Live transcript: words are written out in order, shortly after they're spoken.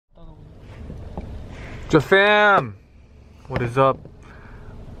fam, what is up?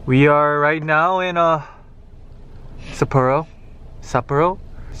 We are right now in Sapporo.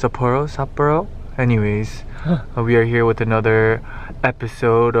 Anyways, we are here with another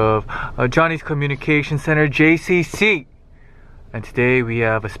episode of Johnny's Communication Center, JCC. And today we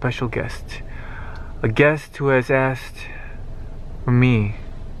have a special guest. A guest who has asked for me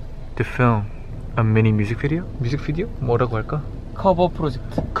to film a mini music video? 뭐라고 할까? Cover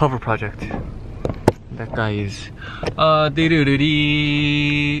project. That guy is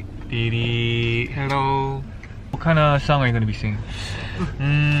hello. What kind of song are you gonna be singing?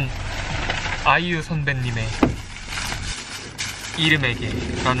 아이유 선배님의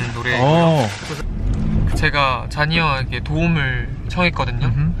이름에게라는 노래고요. 제가 자니 형에게 도움을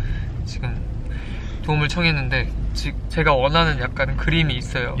청했거든요. 지금 도움을 청했는데 제가 원하는 약간 그림이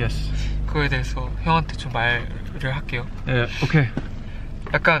있어요. Yes. 그거에 대해서 형한테 좀 말을 할게요. 네, 오케이.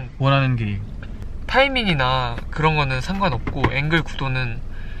 약간 원하는 그림. 타이밍이나 그런 거는 상관없고 앵글 구도는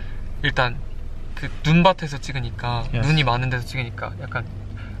일단 그 눈밭에서 찍으니까 Yes. 눈이 많은 데서 찍으니까 약간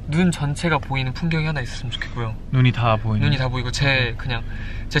눈 전체가 보이는 풍경이 하나 있었으면 좋겠고요. 눈이 다 보이는. 눈이 다 보이고 그냥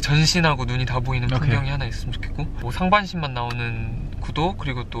제 전신하고 눈이 다 보이는 풍경이 하나 있으면 좋겠고 뭐 상반신만 나오는 구도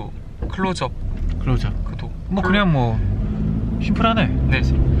그리고 또 클로즈업 구도. 뭐 그냥 뭐 심플하네. 네.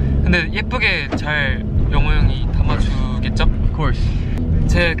 근데 예쁘게 잘 영호 형이 담아주겠죠? Of course.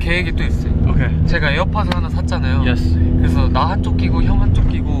 제 계획이 또 있어요. 오케이. 제가 에어팟을 하나 샀잖아요. Yes. 그래서 나 한쪽 끼고 형 한쪽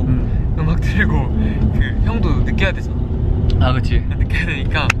끼고 음악 틀고 그 형도 느껴야 되잖아. 아, 그치. 느껴야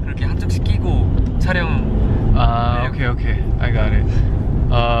되니까 그렇게 한쪽씩 끼고 촬영. Ah, okay. I got it.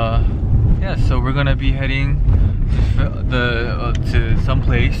 Yeah, so we're gonna be heading to some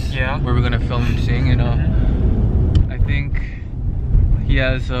place where we're gonna film him sing, and I think he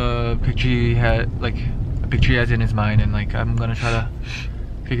has a picture he has in his mind, and like I'm gonna try to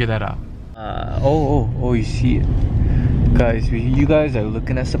figure that out. Oh, you see it, guys. You guys are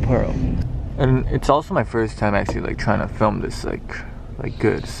looking at Sapporo, and it's also my first time actually like trying to film this like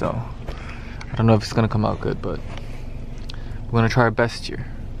good. So I don't know if it's gonna come out good, but we're gonna try our best here,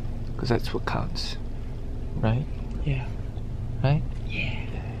 because that's what counts, right? Yeah. Right? Yeah.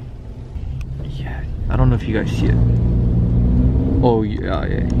 I don't know if you guys see it. Oh yeah,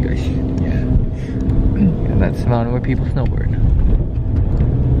 you guys see it. Yeah. That's the mountain where people snowboard.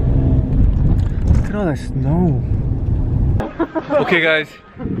 Look at all that snow. Okay guys,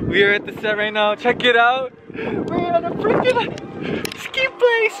 we are at the set right now. Check it out. We're at a freaking ski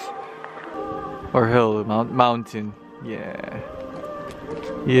place. Or hill, mountain. Yeah.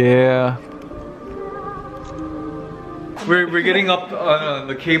 We're getting up on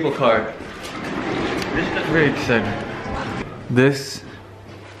the cable car. Very excited. This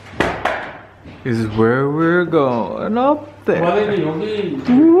is where we're going, up there.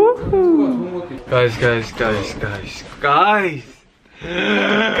 Guys.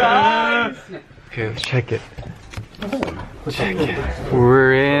 Okay, let's check it.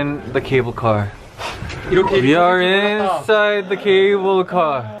 We're in the cable car. We are inside the cable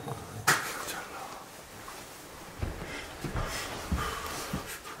car.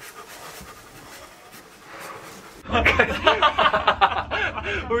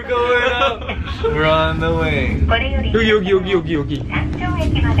 We're going up. We're on the way. 여기.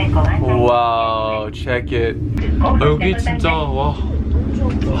 Wow, check it. 여기 진짜 와.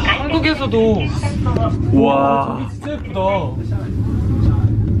 한국에서도 와. 진짜 예쁘다.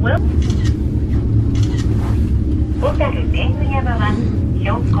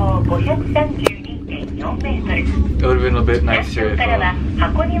 It would have been a bit nicer if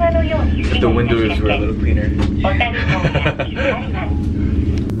the windows were a little cleaner.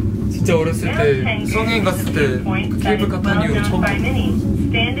 진짜 어렸을 때 성인 갔을 때 케이블카 탄 이후로 처음.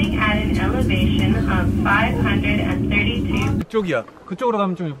 이쪽이야. 그쪽으로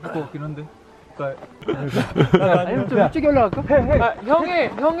가면 좀 예쁠 것 같긴 한데. 아니면 좀 이쪽에 올라갈까?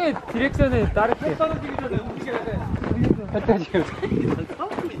 형의 디렉션에 따를게. 떨어지기 전에 움직여야 돼.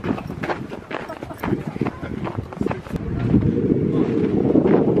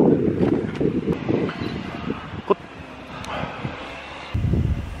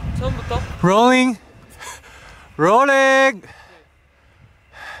 처음부터? Rolling.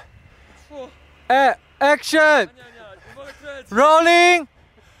 Action. 아니야. 음악을 틀어야지. Rolling.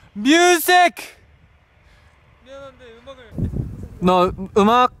 Music. 미안한데 음악을. 너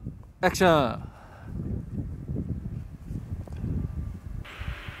음악 액션.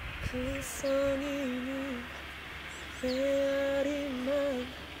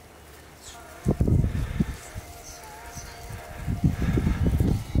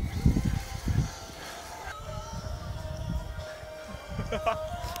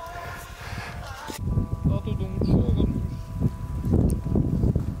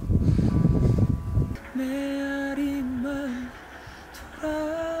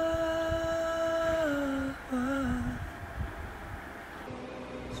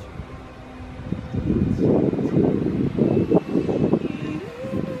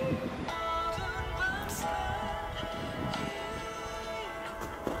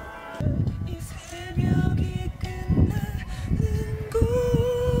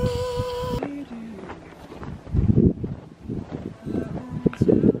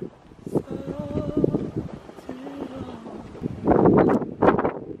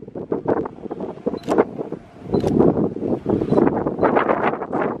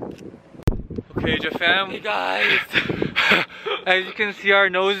 Okay, Jafam. Hey guys. As you can see,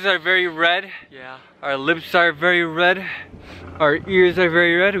 our noses are very red. Yeah. Our lips are very red. Our ears are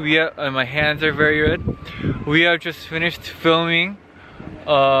very red. And my hands are very red. We have just finished filming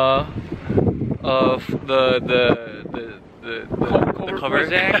of the cover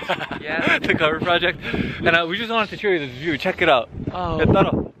project. Yeah. the cover project. And we just wanted to show you this view. Check it out. Oh. 야,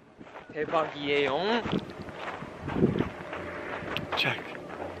 따라. 대박이에요. Check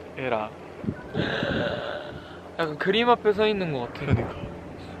it out. 약간 그림 앞에 서 있는 것 같아. 그러니까.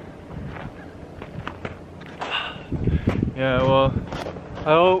 Yeah, well,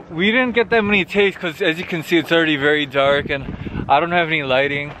 we didn't get that many takes because as you can see it's already very dark and I don't have any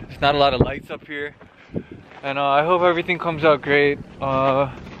lighting. There's not a lot of lights up here. And I hope everything comes out great. Like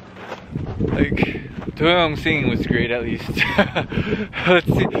doyoung singing was great at least. Let's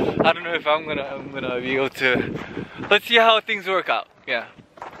see. I don't know if I'm gonna be able to. Let's see how things work out. Yeah.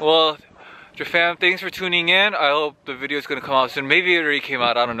 Well, Jafam, thanks for tuning in. I hope the video is gonna come out soon. Maybe it already came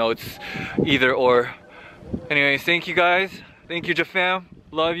out. I don't know. It's either or. Anyways, thank you guys. Thank you, Jafam.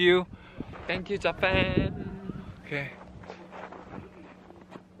 Love you. Thank you, Japan. Okay.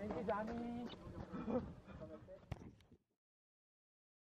 Thank you, Johnny.